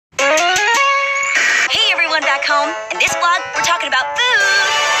everyone back home. In this vlog, we're talking about food.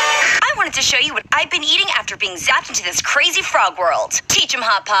 I wanted to show you what I've been eating after being zapped into this crazy frog world. Teach 'em,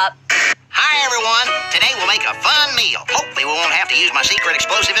 Hot Pop. Hi, everyone. Today we'll make a fun meal. Hopefully we won't have to use my secret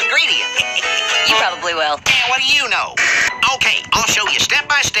explosive ingredient. You probably will. And what do you know? Okay, I'll show you step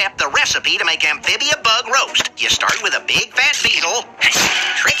by step the recipe to make Amphibia bug roast. You start with a big fat beetle.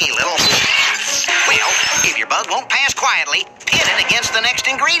 Tricky little... Well, if your bug won't pass quietly, pit it against the next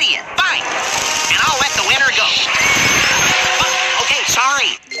ingredient. Fine. And I'll let the winner go. Oh, okay,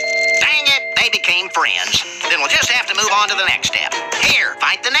 sorry. Dang it, they became friends. Then we'll just have to move on to the next step. Here,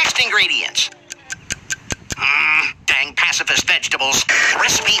 fight the next ingredients. Dang pacifist vegetables. The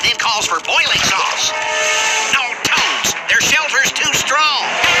recipe then calls for boiling sauce.